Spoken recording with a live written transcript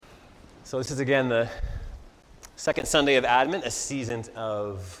So this is again the second Sunday of Advent, a season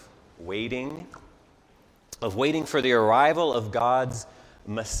of waiting for the arrival of God's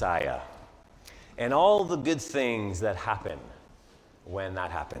Messiah and all the good things that happen when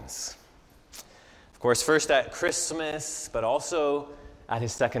that happens. Of course, first at Christmas, but also at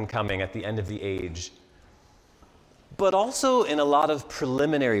his second coming at the end of the age, but also in a lot of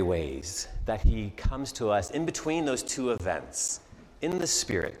preliminary ways that he comes to us in between those two events, in the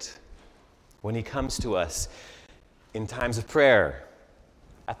Spirit, when he comes to us in times of prayer,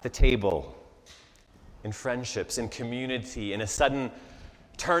 at the table, in friendships, in community, in a sudden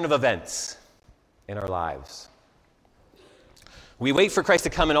turn of events in our lives. We wait for Christ to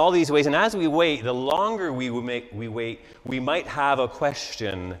come in all these ways, and as we wait, the longer we wait, we might have a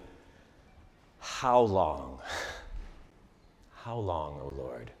question: how long? How long, O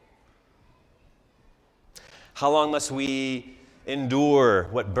Lord? How long must we endure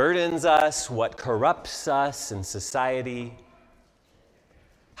what burdens us, what corrupts us in society?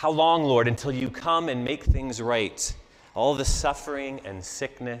 How long, Lord, until you come and make things right? All the suffering and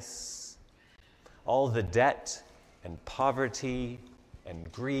sickness, all the debt and poverty and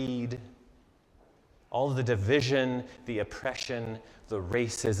greed, all the division, the oppression, the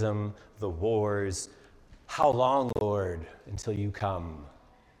racism, the wars. How long, Lord, until you come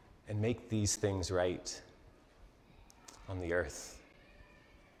and make these things right on the earth?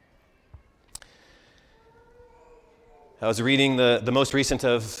 I was reading the most recent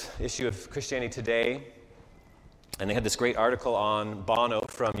issue of Christianity Today, and they had this great article on Bono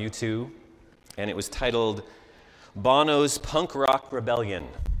from U2, and it was titled, "Bono's Punk Rock Rebellion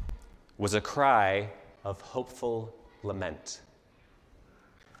Was a Cry of Hopeful Lament."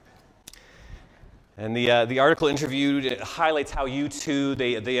 And the article it highlights how U2,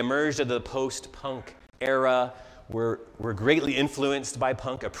 they emerged at the post-punk era, were greatly influenced by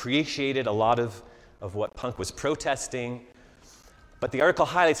punk, appreciated a lot of what punk was protesting. But the article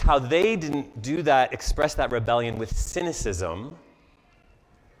highlights how they didn't do that, express that rebellion with cynicism.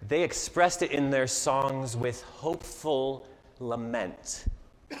 They expressed it in their songs with hopeful lament.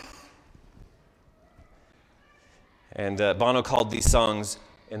 And Bono called these songs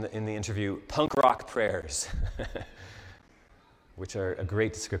in the interview punk rock prayers, which are a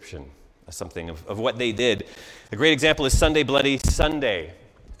great description of something of what they did. A great example is Sunday, Bloody Sunday.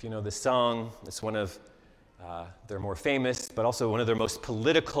 If you know this song, it's one of their more famous, but also one of their most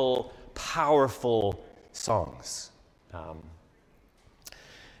political, powerful songs.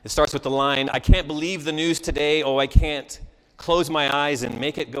 It starts with the line, "I can't believe the news today, oh, I can't close my eyes and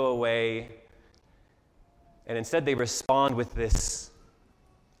make it go away." And instead they respond with this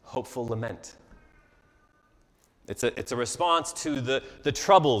hopeful lament. It's a response to the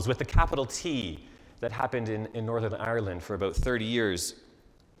troubles with the capital T that happened in Northern Ireland for about 30 years.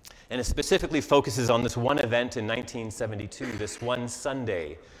 And it specifically focuses on this one event in 1972, this one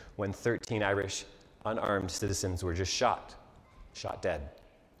Sunday when 13 Irish unarmed citizens were just shot dead.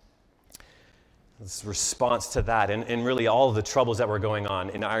 This response to that and really all of the troubles that were going on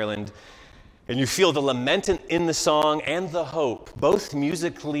in Ireland. And you feel the lament in the song and the hope, both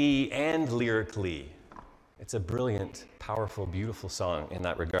musically and lyrically. It's a brilliant, powerful, beautiful song in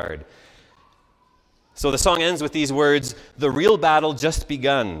that regard. So the song ends with these words, "The real battle just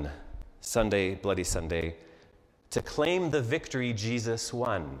begun, Sunday, Bloody Sunday, to claim the victory Jesus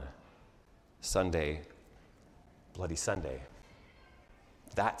won, Sunday, Bloody Sunday."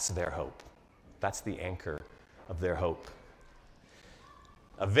 That's their hope. That's the anchor of their hope.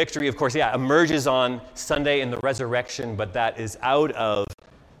 A victory, of course, emerges on Sunday in the resurrection, but that is out of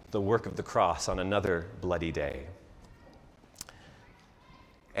the work of the cross on another bloody day.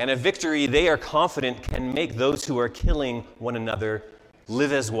 And a victory, they are confident, can make those who are killing one another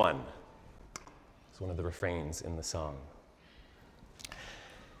live as one. It's one of the refrains in the song.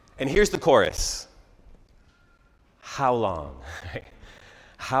 And here's the chorus. How long?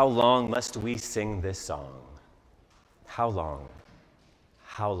 How long must we sing this song? How long?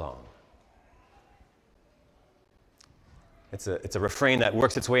 How long? It's a refrain that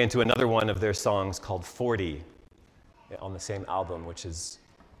works its way into another one of their songs called 40 on the same album, which is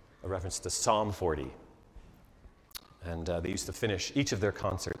a reference to Psalm 40. And they used to finish each of their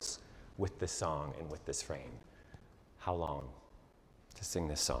concerts with this song and with this refrain. How long to sing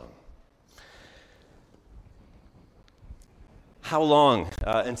this song? How long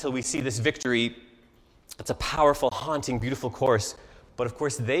until we see this victory? It's a powerful, haunting, beautiful chorus. But of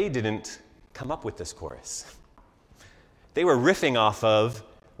course, they didn't come up with this chorus. They were riffing off of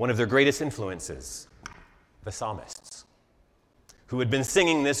one of their greatest influences, the psalmists, who had been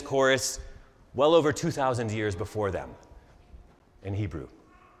singing this chorus well over 2,000 years before them in Hebrew.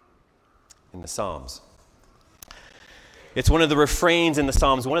 in the Psalms. It's one of the refrains in the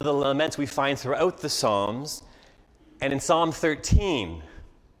Psalms, one of the laments we find throughout the Psalms. And in Psalm 13,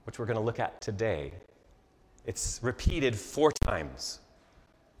 which we're going to look at today, it's repeated 4 times.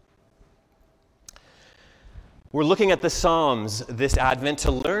 We're looking at the Psalms this Advent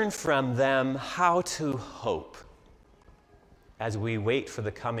to learn from them how to hope as we wait for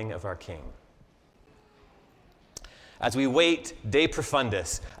the coming of our King. As we wait de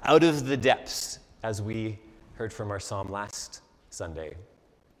profundis, out of the depths, as we heard from our psalm last Sunday.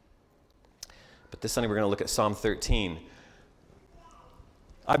 But this Sunday we're going to look at Psalm 13.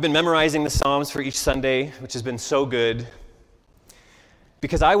 I've been memorizing the Psalms for each Sunday, which has been so good,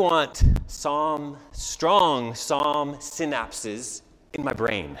 because I want strong psalm synapses in my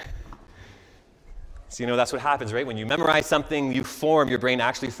brain. So that's what happens, right? When you memorize something, your brain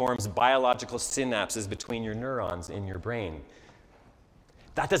actually forms biological synapses between your neurons in your brain.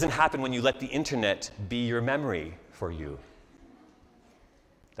 That doesn't happen when you let the internet be your memory for you.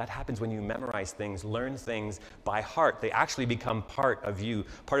 That happens when you memorize things, learn things by heart. They actually become part of you,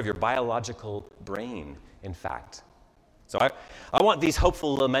 part of your biological brain, in fact. So I want these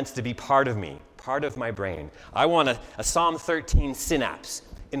hopeful laments to be part of me, part of my brain. I want a Psalm 13 synapse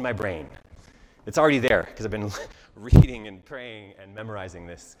in my brain. It's already there because I've been reading and praying and memorizing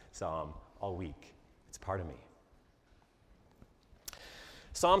this psalm all week. It's part of me.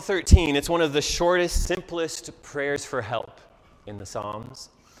 Psalm 13, it's one of the shortest, simplest prayers for help in the Psalms.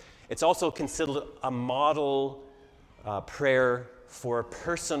 It's also considered a model prayer for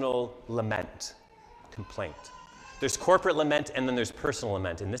personal lament, complaint. There's corporate lament and then there's personal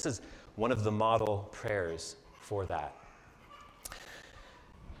lament, and this is one of the model prayers for that.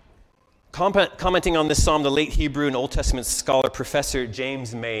 Commenting on this psalm, the late Hebrew and Old Testament scholar, Professor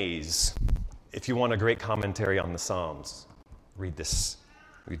James Mays. If you want a great commentary on the Psalms, read this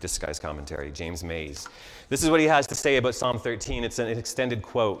guy's commentary, James Mays. This is what he has to say about Psalm 13. It's an extended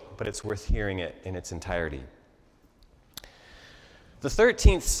quote, but it's worth hearing it in its entirety. The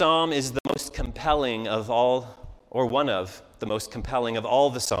 13th Psalm is the most compelling of all, or one of the most compelling of all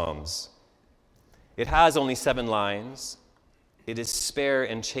the Psalms. It has only 7 lines. It is spare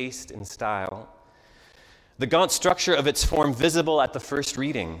and chaste in style. The gaunt structure of its form visible at the first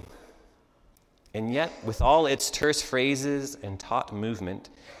reading. And yet, with all its terse phrases and taut movement,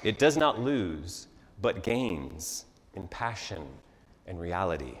 it does not lose, but gains in passion and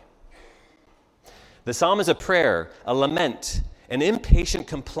reality. The psalm is a prayer, a lament, an impatient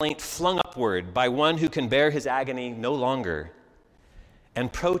complaint flung upward by one who can bear his agony no longer,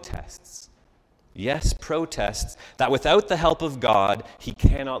 and protests, yes, protests, that without the help of God, he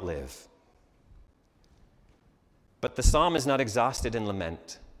cannot live. But the psalm is not exhausted in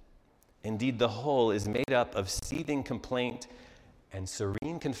lament. Indeed, the whole is made up of seething complaint and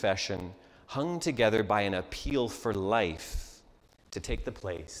serene confession, hung together by an appeal for life to take the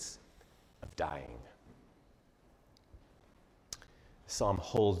place of dying. The psalm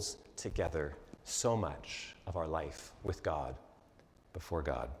holds together so much of our life with God, before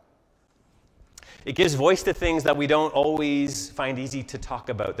God. It gives voice to things that we don't always find easy to talk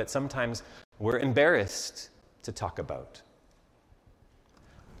about, that sometimes we're embarrassed to talk about.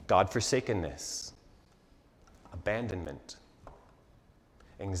 God-forsakenness, abandonment,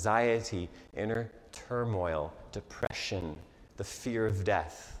 anxiety, inner turmoil, depression, the fear of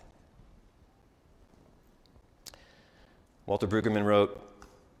death. Walter Brueggemann wrote,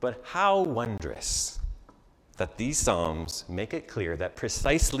 "But how wondrous that these Psalms make it clear that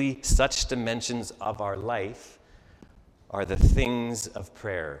precisely such dimensions of our life are the things of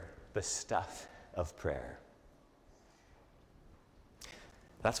prayer, the stuff of prayer."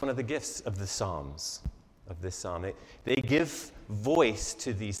 That's one of the gifts of the Psalms, of this psalm. They give voice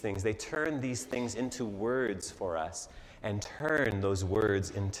to these things. They turn these things into words for us and turn those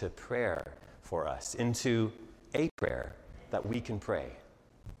words into prayer for us, into a prayer that we can pray.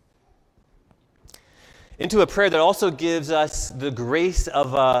 Into a prayer that also gives us the grace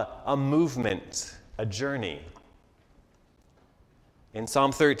of a movement, a journey. In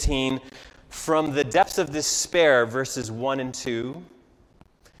Psalm 13, from the depths of despair, verses 1 and 2,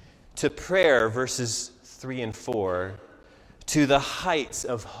 to prayer, verses 3 and 4, to the heights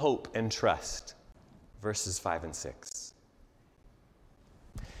of hope and trust, verses 5 and 6.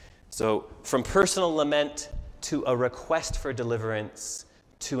 So, from personal lament to a request for deliverance,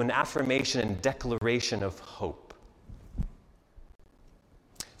 to an affirmation and declaration of hope.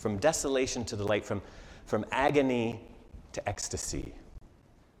 From desolation to delight, from agony to ecstasy,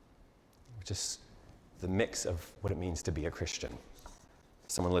 which is the mix of what it means to be a Christian.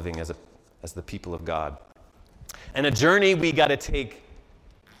 Someone living as the people of God. And a journey we got to take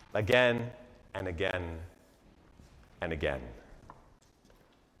again and again and again.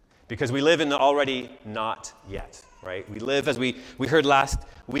 Because we live in the already not yet, right? We live, as we heard last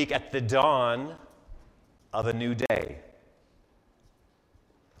week, at the dawn of a new day,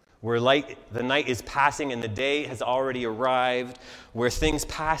 where the night is passing and the day has already arrived, where things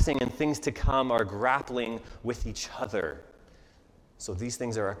passing and things to come are grappling with each other. So these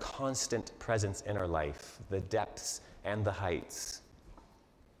things are a constant presence in our life, the depths and the heights.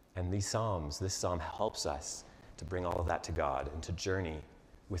 And this psalm helps us to bring all of that to God and to journey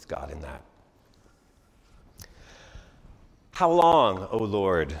with God in that. How long, O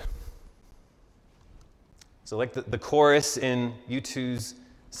Lord? So like the chorus in U2's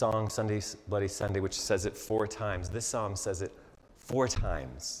song, Bloody Sunday, which says it 4 times, this psalm says it 4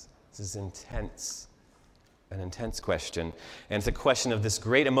 times. This is an intense question. And it's a question of this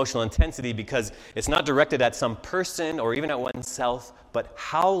great emotional intensity because it's not directed at some person or even at oneself, but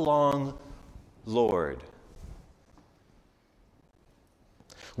how long, Lord?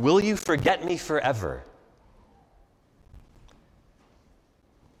 Will you forget me forever?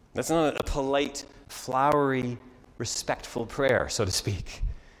 That's not a polite, flowery, respectful prayer, so to speak.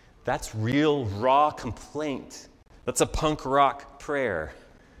 That's real, raw complaint. That's a punk rock prayer,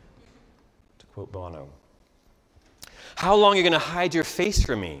 to quote Bono. How long are you going to hide your face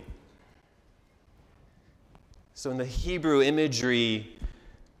from me? So in the Hebrew imagery,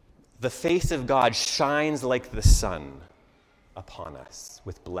 the face of God shines like the sun upon us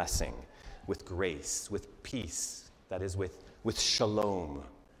with blessing, with grace, with peace, that is with shalom,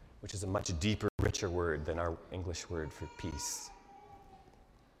 which is a much deeper, richer word than our English word for peace.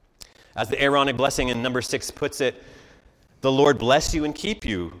 As the Aaronic blessing in number 6 puts it, the Lord bless you and keep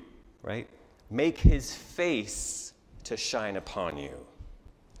you, right? Make his face to shine upon you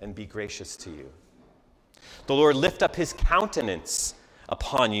and be gracious to you. The Lord lift up his countenance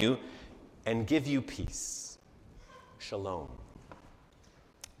upon you and give you peace. Shalom.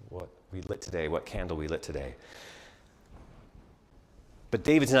 What we lit today, what candle we lit today. But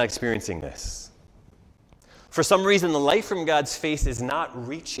David's not experiencing this. For some reason, the light from God's face is not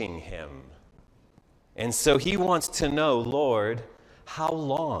reaching him. And so he wants to know, Lord, how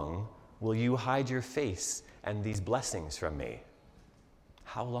long will you hide your face and these blessings from me?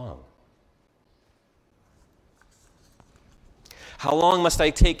 How long? How long must I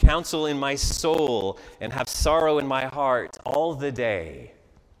take counsel in my soul and have sorrow in my heart all the day?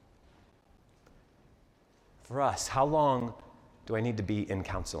 For us, how long do I need to be in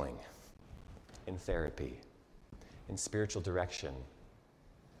counseling, in therapy, in spiritual direction,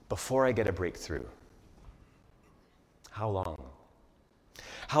 before I get a breakthrough? How long?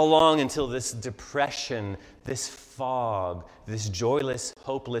 How long until this depression, this fog, this joyless,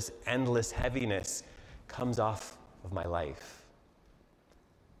 hopeless, endless heaviness comes off of my life?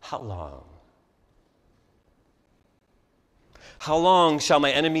 How long? How long shall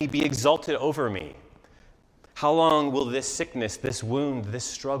my enemy be exalted over me? How long will this sickness, this wound, this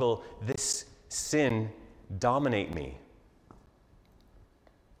struggle, this sin dominate me?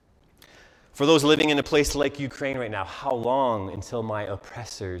 For those living in a place like Ukraine right now, how long until my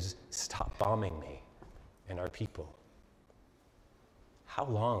oppressors stop bombing me and our people? How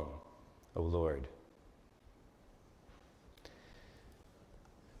long, O Lord?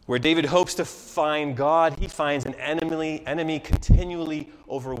 Where David hopes to find God, he finds an enemy continually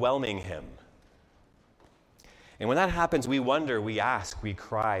overwhelming him. And when that happens, we wonder, we ask, we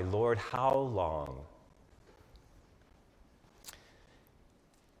cry, Lord, how long?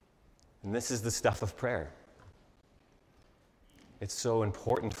 And this is the stuff of prayer. It's so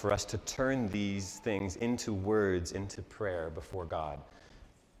important for us to turn these things into words, into prayer before God.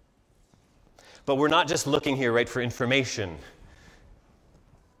 But we're not just looking here, right, for information.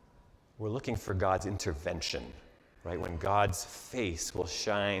 We're looking for God's intervention, right? When God's face will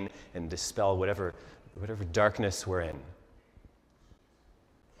shine and dispel whatever darkness we're in.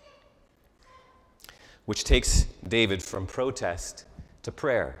 Which takes David from protest to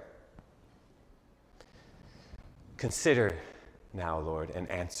prayer. Consider now, Lord, and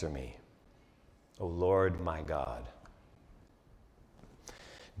answer me, O Lord my God.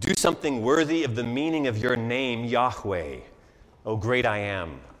 Do something worthy of the meaning of your name, Yahweh, O great I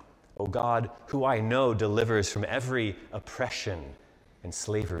am, O God, who I know delivers from every oppression and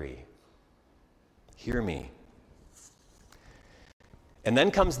slavery. Hear me. And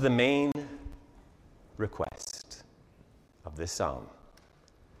then comes the main request of this psalm.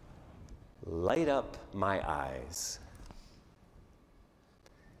 Light up my eyes.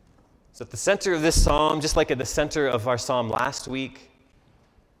 So at the center of this psalm, just like at the center of our psalm last week,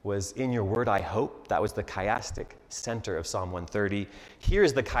 was in your word I hope. That was the chiastic center of Psalm 130. Here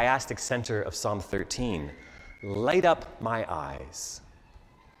is the chiastic center of Psalm 13. Light up my eyes,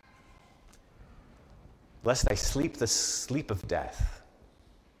 lest I sleep the sleep of death.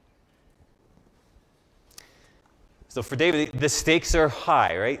 So for David, the stakes are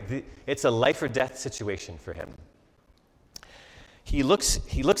high, right? It's a life or death situation for him. He looks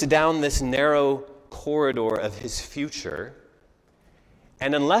down this narrow corridor of his future,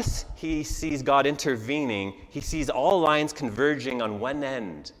 and unless he sees God intervening, he sees all lines converging on one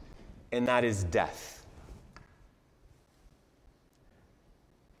end, and that is death.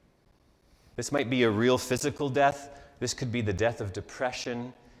 This might be a real physical death. This could be the death of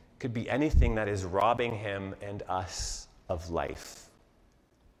depression. It could be anything that is robbing him and us of life,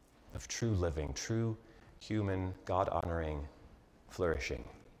 of true living, true human, God-honoring flourishing.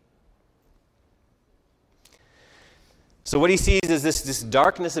 So what he sees is this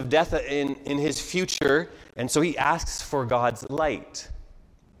darkness of death in his future, and so he asks for God's light.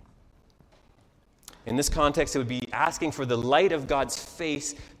 In this context, it would be asking for the light of God's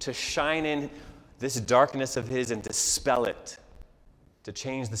face to shine in this darkness of his and dispel it, to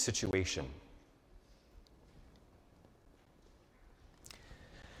change the situation.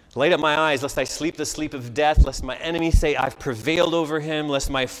 Light up my eyes, lest I sleep the sleep of death, lest my enemies say I've prevailed over him, lest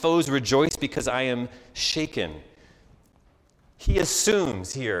my foes rejoice because I am shaken. He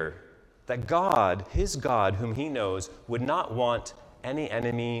assumes here that God, his God, whom he knows, would not want any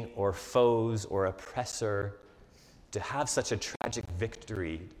enemy or foes or oppressor to have such a tragic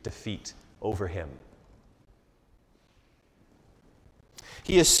defeat over him.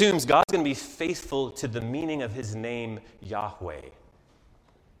 He assumes God's going to be faithful to the meaning of his name, Yahweh,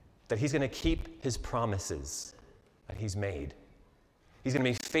 that he's going to keep his promises that he's made. He's going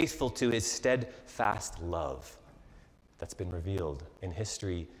to be faithful to his steadfast love that's been revealed in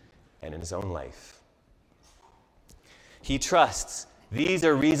history and in his own life. He trusts these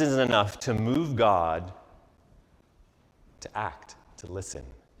are reasons enough to move God to act, to listen,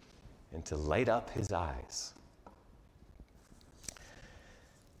 and to light up his eyes.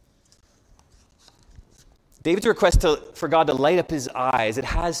 David's request for God to light up his eyes, it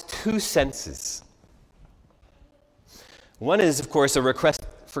has two senses. One is, of course, a request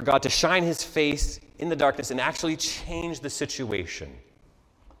for God to shine his face in the darkness and actually change the situation.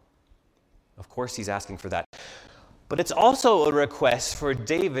 Of course, he's asking for that. But it's also a request for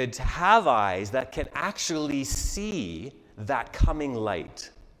David to have eyes that can actually see that coming light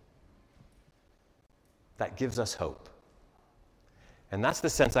that gives us hope. And that's the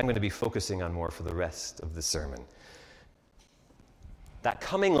sense I'm going to be focusing on more for the rest of the sermon. That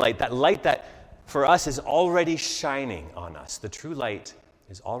coming light that for us is already shining on us. The true light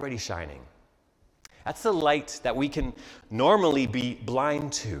is already shining. That's the light that we can normally be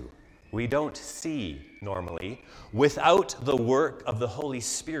blind to. We don't see normally without the work of the Holy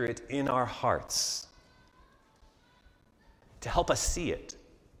Spirit in our hearts to help us see it.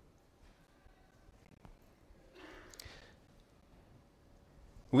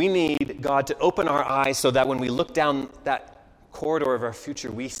 We need God to open our eyes so that when we look down that corridor of our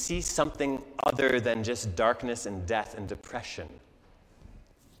future, we see something other than just darkness and death and depression.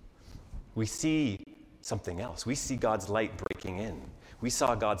 We see something else. We see God's light breaking in. We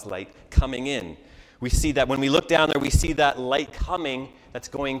saw God's light coming in. We see that when we look down there, we see that light coming that's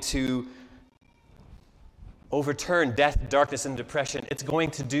going to overturn death, darkness, and depression. It's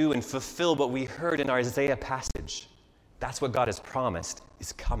going to do and fulfill what we heard in our Isaiah passage. That's what God has promised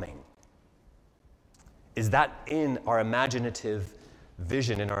is coming. Is that in our imaginative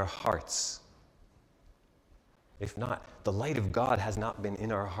vision in our hearts? If not, the light of God has not been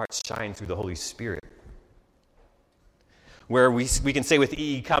in our hearts shine through the Holy Spirit. Where we can say with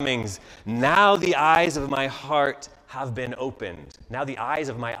E. Cummings, now the eyes of my heart have been opened. Now the eyes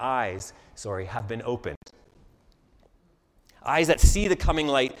of my eyes, have been opened. Eyes that see the coming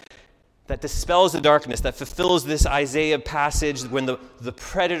light, that dispels the darkness, that fulfills this Isaiah passage when the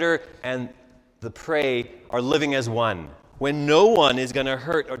predator and the prey are living as one. When no one is going to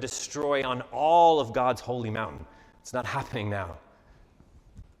hurt or destroy on all of God's holy mountain. It's not happening now.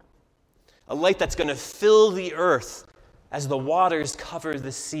 A light that's going to fill the earth as the waters cover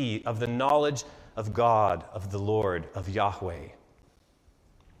the sea of the knowledge of God, of the Lord, of Yahweh,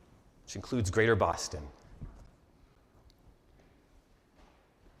 which includes Greater Boston.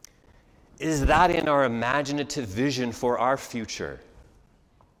 Is that in our imaginative vision for our future?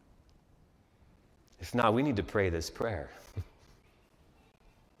 If not, we need to pray this prayer.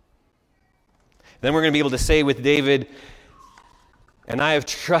 Then we're going to be able to say with David, and I have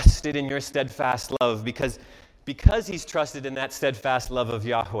trusted in your steadfast love because because he's trusted in that steadfast love of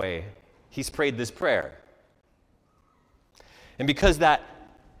Yahweh, he's prayed this prayer. And because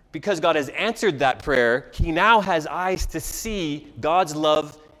God has answered that prayer, he now has eyes to see God's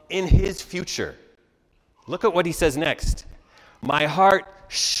love in his future. Look at what he says next. My heart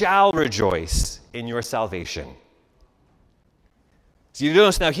shall rejoice in your salvation. So you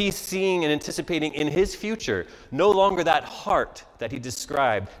notice now he's seeing and anticipating in his future, no longer that heart that he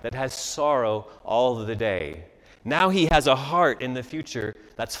described that has sorrow all of the day. Now he has a heart in the future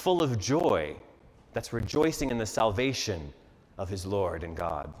that's full of joy, that's rejoicing in the salvation of his Lord and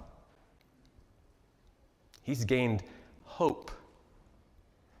God. He's gained hope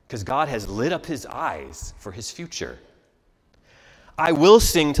because God has lit up his eyes for his future. I will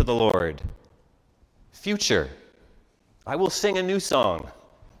sing to the Lord. Future. I will sing a new song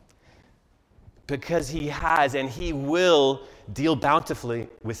because he has and he will deal bountifully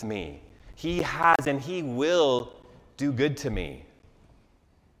with me. He has and he will do good to me.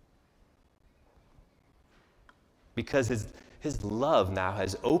 Because his love now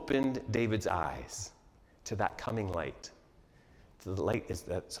has opened David's eyes to that coming light. To the light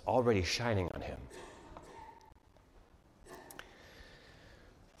that's already shining on him.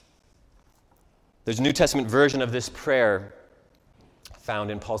 There's a New Testament version of this prayer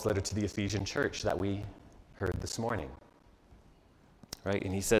found in Paul's letter to the Ephesian church that we heard this morning. Right?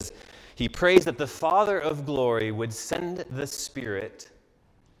 And he says, he prays that the Father of glory would send the Spirit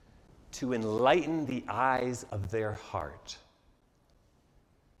to enlighten the eyes of their heart.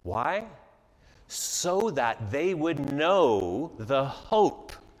 Why? So that they would know the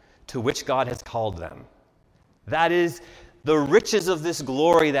hope to which God has called them. That is, the riches of this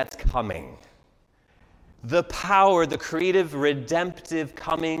glory that's coming. The power, the creative, redemptive,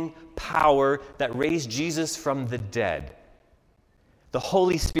 coming power that raised Jesus from the dead. The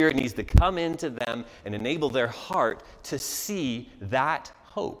Holy Spirit needs to come into them and enable their heart to see that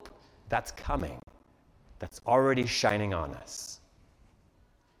hope that's coming, that's already shining on us.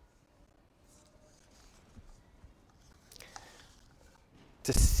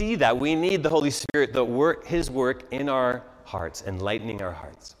 To see that, we need the Holy Spirit, his work in our hearts, enlightening our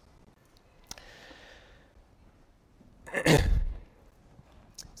hearts.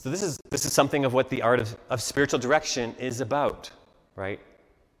 So this is something of what the art of spiritual direction is about, right?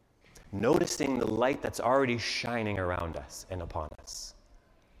 Noticing the light that's already shining around us and upon us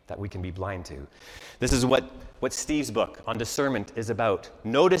that we can be blind to. This is what Steve's book on discernment is about.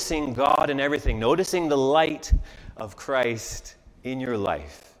 Noticing God in everything, noticing the light of Christ in your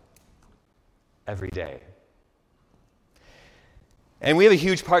life every day. And we have a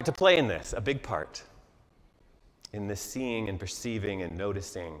huge part to play in this, a big part. In this seeing and perceiving and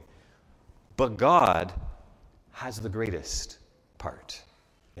noticing. But God has the greatest part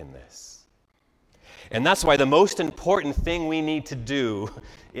in this. And that's why the most important thing we need to do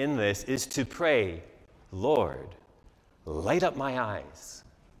in this is to pray, Lord, light up my eyes.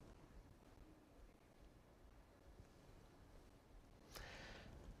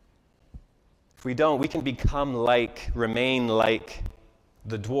 If we don't, we can remain like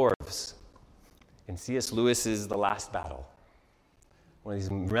the dwarves in C.S. Lewis's The Last Battle. One of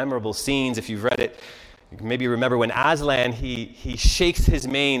these memorable scenes, if you've read it, you can maybe remember when Aslan, he shakes his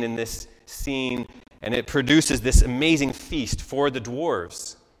mane in this scene, and it produces this amazing feast for the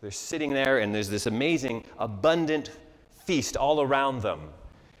dwarves. They're sitting there, and there's this amazing, abundant feast all around them.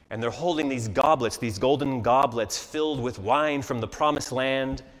 And they're holding these goblets, these golden goblets filled with wine from the promised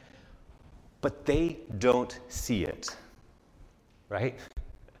land, but they don't see it, right?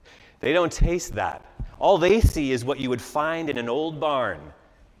 They don't taste that. All they see is what you would find in an old barn.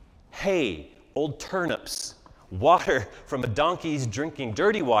 Hay, old turnips, water from a donkey's drinking,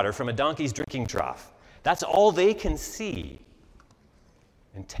 dirty water from a donkey's drinking trough. That's all they can see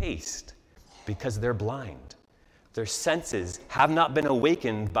and taste because they're blind. Their senses have not been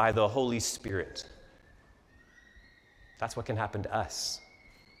awakened by the Holy Spirit. That's what can happen to us.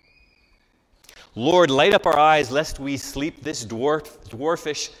 Lord, light up our eyes lest we sleep this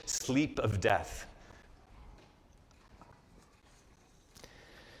dwarfish sleep of death.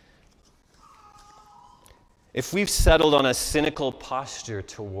 If we've settled on a cynical posture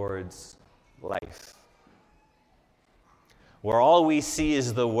towards life, where all we see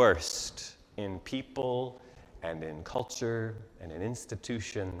is the worst in people and in culture and in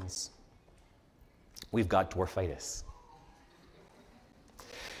institutions, we've got dwarfitis.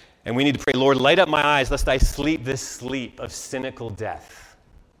 And we need to pray, Lord, light up my eyes lest I sleep this sleep of cynical death.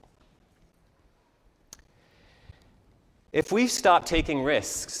 If we've stopped taking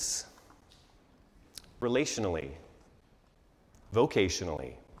risks relationally,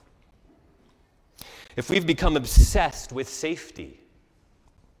 vocationally, if we've become obsessed with safety,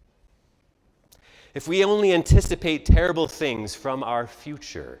 if we only anticipate terrible things from our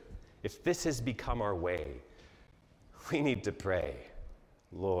future, if this has become our way, we need to pray,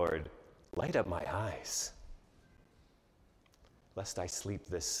 Lord, light up my eyes, lest I sleep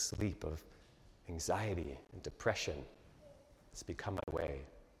this sleep of anxiety and depression that's become my way.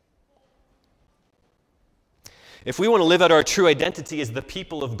 If we want to live out our true identity as the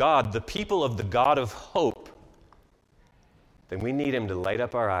people of God, the people of the God of hope, then we need him to light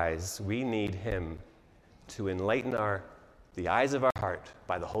up our eyes. We need him to enlighten the eyes of our heart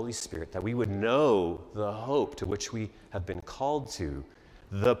by the Holy Spirit, that we would know the hope to which we have been called to,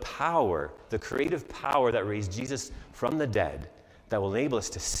 the power, the creative power that raised Jesus from the dead, that will enable us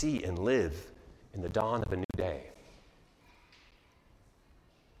to see and live in the dawn of a new day.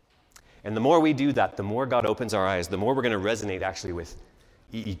 And the more we do that, the more God opens our eyes, the more we're going to resonate actually with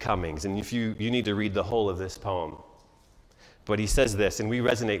E.E. Cummings. And if you need to read the whole of this poem. But he says this, and we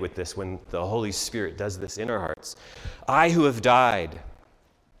resonate with this when the Holy Spirit does this in our hearts. I who have died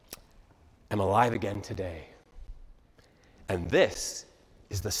am alive again today. And this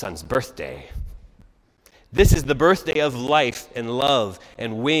is the Son's birthday. This is the birthday of life and love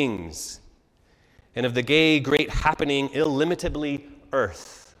and wings, and of the gay, great happening, illimitably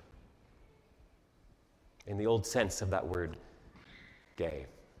earth, in the old sense of that word, gay,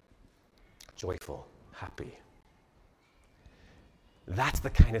 joyful, happy. That's the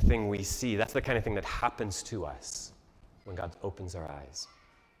kind of thing we see. That's the kind of thing that happens to us when God opens our eyes.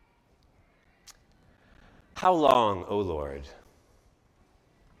 How long, O Lord?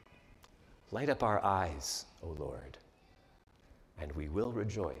 Light up our eyes, O Lord, and we will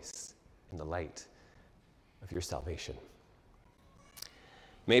rejoice in the light of your salvation.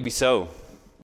 Maybe so.